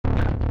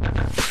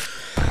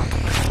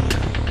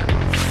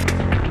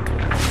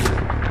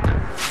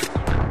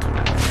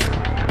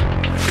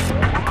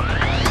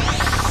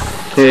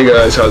Hey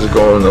guys, how's it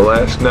going? The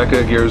last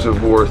NECA Gears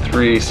of War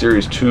 3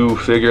 Series 2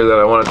 figure that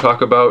I want to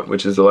talk about,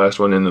 which is the last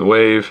one in the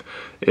wave,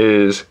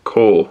 is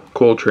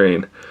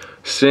Coltrane.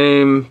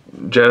 Same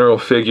general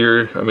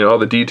figure. I mean, all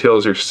the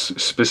details are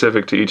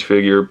specific to each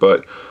figure,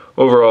 but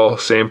overall,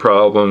 same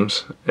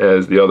problems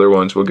as the other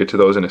ones. We'll get to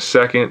those in a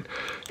second.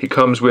 He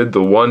comes with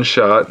the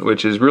one-shot,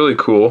 which is really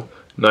cool.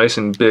 Nice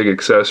and big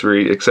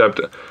accessory,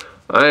 except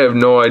I have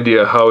no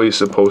idea how he's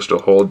supposed to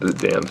hold the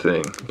damn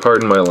thing.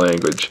 Pardon my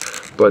language.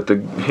 But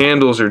the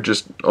handles are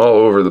just all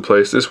over the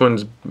place. This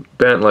one's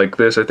bent like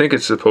this. I think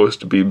it's supposed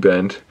to be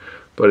bent,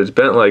 but it's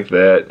bent like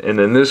that. And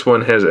then this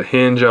one has a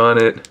hinge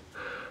on it,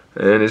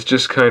 and it's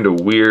just kind of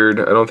weird.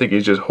 I don't think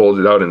he just holds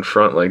it out in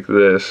front like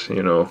this,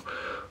 you know.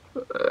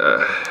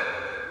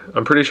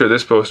 I'm pretty sure this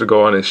is supposed to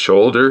go on his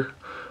shoulder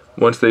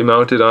once they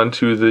mount it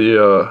onto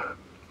the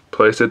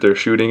place that they're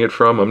shooting it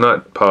from. I'm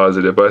not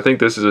positive, but I think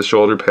this is a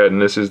shoulder pad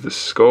and this is the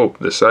scope,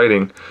 the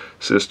sighting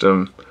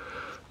system.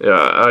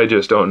 Yeah, I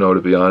just don't know,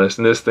 to be honest.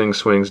 And this thing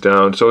swings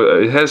down, so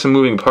it has some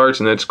moving parts,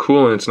 and that's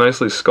cool, and it's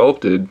nicely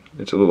sculpted.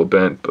 It's a little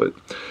bent, but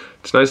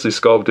it's nicely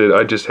sculpted.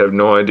 I just have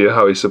no idea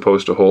how he's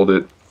supposed to hold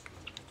it.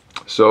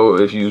 So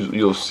if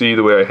you'll see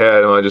the way I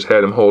had him, I just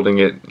had him holding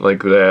it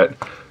like that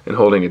and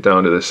holding it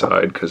down to the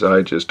side, because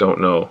I just don't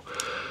know.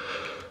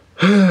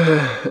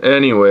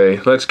 Anyway,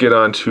 let's get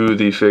on to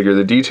the figure.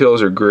 The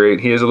details are great.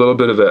 He has a little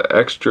bit of an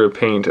extra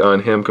paint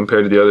on him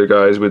compared to the other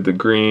guys with the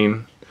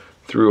green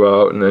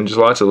throughout, and then just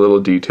lots of little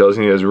details.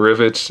 And he has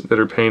rivets that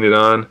are painted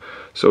on,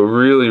 so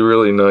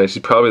really nice.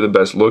 He's probably the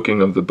best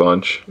looking of the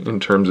bunch in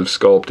terms of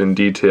sculpt and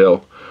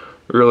detail.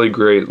 Really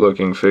great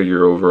looking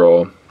figure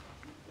overall.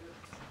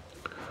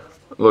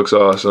 Looks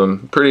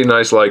awesome. Pretty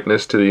nice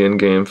likeness to the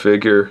in-game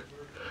figure.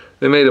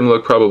 They made him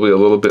look probably a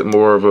little bit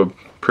more of a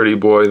pretty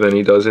boy than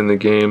he does in the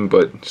game,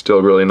 but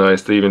still really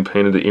nice. They even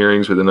painted the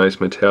earrings with a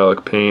nice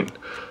metallic paint,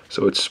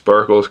 so it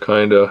sparkles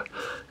kinda,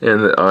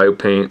 and the eye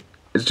paint.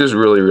 It's just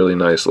really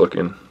nice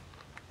looking.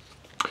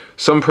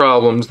 Some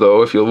problems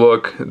though, if you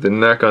look, the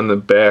neck on the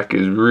back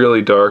is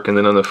really dark, and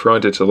then on the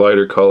front it's a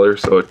lighter color,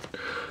 so it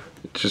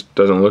just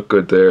doesn't look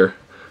good there.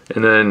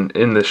 And then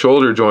in the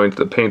shoulder joint,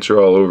 the paints are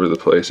all over the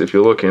place. If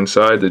you look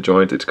inside the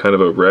joint, it's kind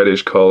of a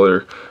reddish color,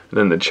 and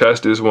then the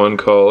chest is one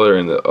color,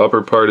 and the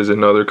upper part is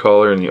another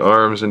color, and the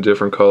arms in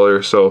different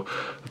colors. So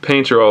the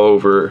paints are all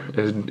over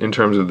in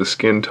terms of the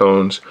skin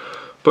tones.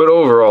 But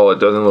overall, it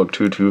doesn't look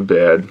too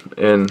bad.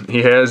 And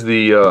he has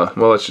the,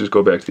 well, let's just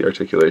go back to the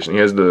articulation. He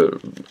has the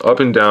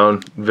up and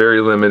down, very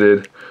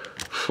limited,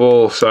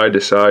 full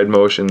side-to-side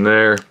motion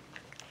there.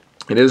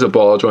 It is a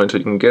ball joint, so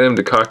you can get him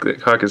to cock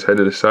his head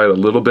to the side a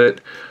little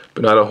bit,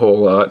 but not a whole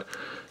lot.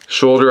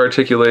 Shoulder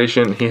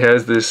articulation, he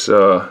has this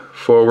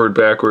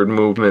forward-backward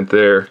movement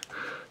there.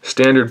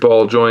 Standard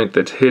ball joint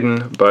that's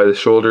hidden by the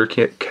shoulder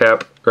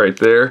cap right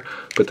there,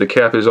 but the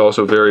cap is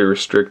also very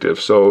restrictive,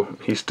 so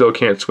he still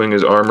can't swing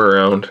his arm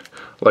around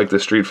like the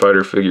Street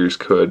Fighter figures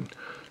could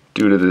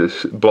due to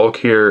this bulk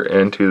here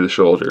and to the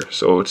shoulder,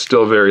 so it's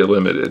still very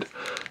limited.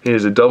 He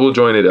has a double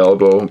jointed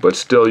elbow, but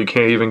still you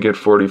can't even get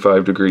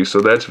 45 degrees,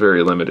 so that's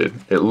very limited.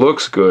 It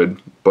looks good,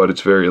 but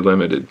it's very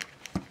limited.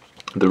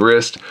 The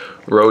wrist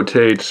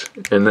rotates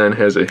and then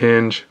has a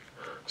hinge,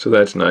 so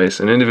that's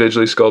nice. And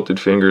individually sculpted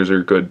fingers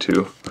are good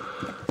too.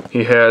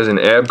 He has an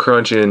ab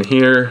crunch in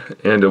here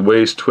and a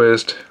waist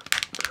twist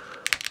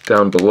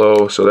down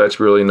below, so that's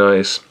really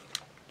nice.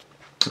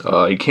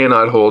 He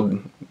cannot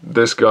hold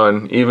this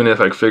gun, even if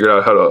I figured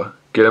out how to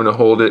get him to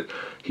hold it.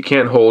 He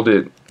can't hold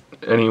it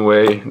any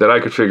way that I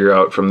could figure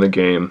out from the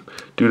game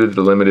due to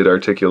the limited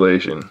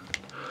articulation.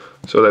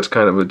 So that's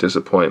kind of a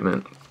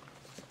disappointment.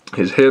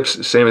 His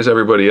hips, same as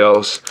everybody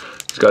else.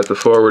 He's got the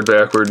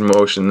forward-backward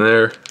motion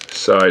there,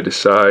 side to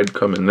side,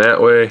 coming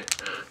that way.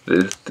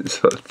 The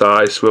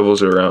thigh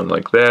swivels around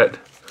like that.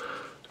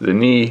 The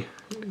knee,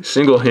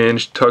 single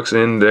hinge, tucks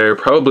in there,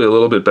 probably a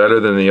little bit better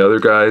than the other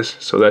guys,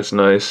 so that's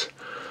nice.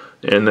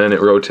 And then it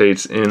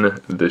rotates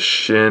in the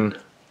shin.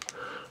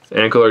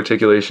 Ankle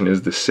articulation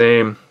is the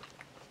same.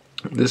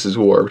 This is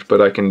warped,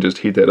 but I can just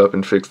heat that up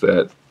and fix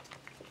that.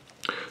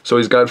 So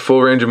he's got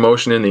full range of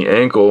motion in the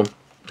ankle,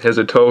 has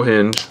a toe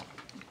hinge,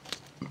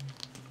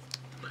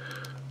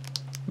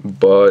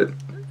 but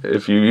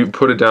if you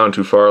put it down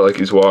too far like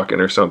he's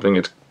walking or something,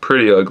 it's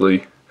pretty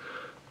ugly.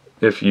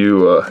 If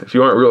you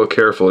aren't real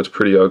careful, it's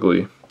pretty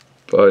ugly,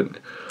 but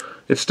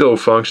it's still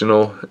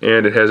functional,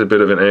 and it has a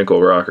bit of an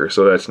ankle rocker,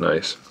 so that's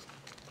nice.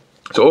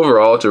 So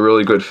overall, it's a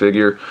really good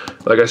figure.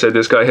 Like I said,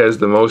 this guy has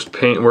the most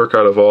paint work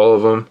out of all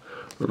of them.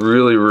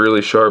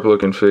 Really sharp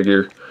looking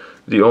figure.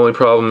 The only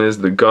problem is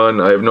the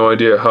gun. I have no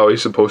idea how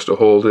he's supposed to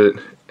hold it,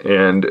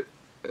 and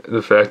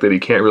the fact that he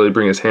can't really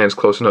bring his hands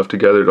close enough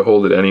together to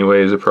hold it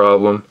anyway is a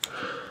problem.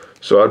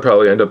 So I'd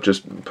probably end up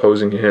just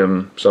posing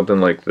him something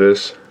like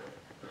this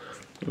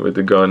with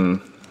the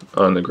gun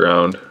on the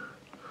ground,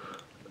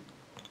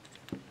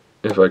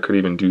 if I could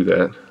even do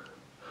that.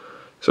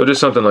 So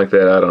just something like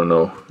that, I don't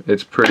know.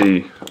 It's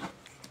pretty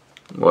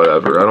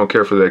whatever. I don't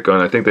care for that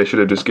gun. I think they should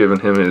have just given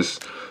him his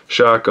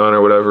shotgun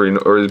or whatever,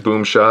 or his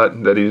boom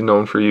shot that he's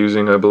known for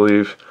using, I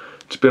believe.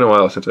 It's been a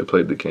while since I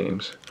played the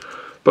games.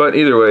 But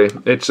either way,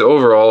 it's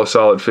overall a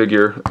solid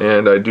figure,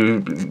 and I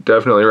do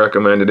definitely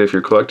recommend it if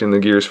you're collecting the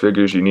Gears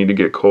figures. You need to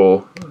get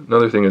Cole.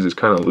 Another thing is it's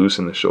kind of loose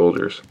in the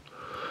shoulders.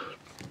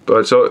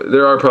 But so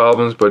there are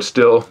problems, but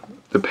still,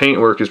 the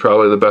paintwork is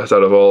probably the best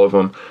out of all of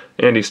them,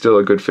 and he's still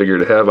a good figure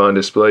to have on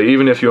display.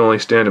 Even if you only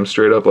stand him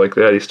straight up like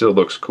that, he still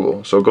looks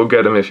cool. So go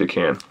get him if you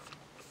can.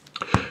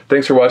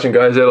 Thanks for watching,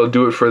 guys. That'll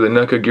do it for the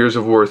NECA Gears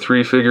of War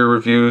 3 figure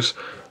reviews.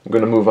 I'm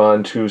going to move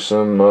on to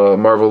some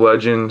Marvel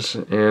Legends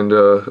and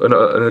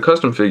a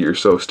custom figure,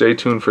 so stay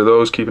tuned for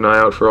those. Keep an eye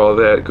out for all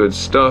that good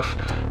stuff,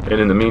 and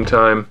in the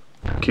meantime,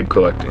 keep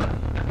collecting.